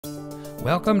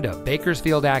Welcome to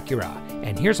Bakersfield Acura,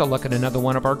 and here's a look at another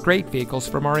one of our great vehicles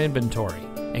from our inventory,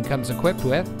 and comes equipped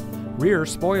with rear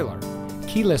spoiler,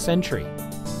 keyless entry,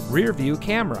 rear view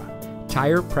camera,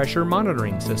 tire pressure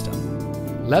monitoring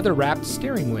system, leather-wrapped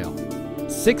steering wheel,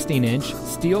 16-inch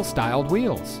steel-styled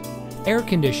wheels, air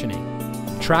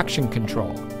conditioning, traction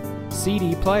control,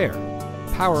 CD player,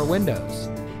 power windows,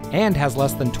 and has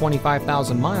less than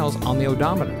 25,000 miles on the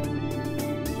odometer.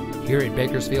 Here at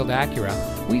Bakersfield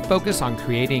Acura, we focus on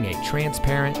creating a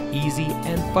transparent, easy,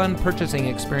 and fun purchasing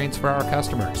experience for our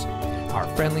customers. Our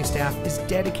friendly staff is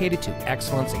dedicated to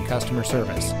excellence in customer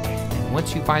service. And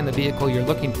once you find the vehicle you're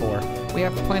looking for, we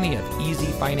have plenty of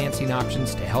easy financing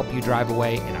options to help you drive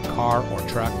away in a car or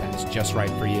truck that's just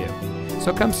right for you.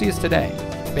 So come see us today.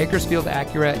 Bakersfield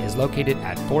Acura is located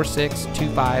at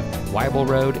 4625 Wible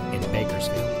Road in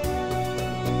Bakersfield.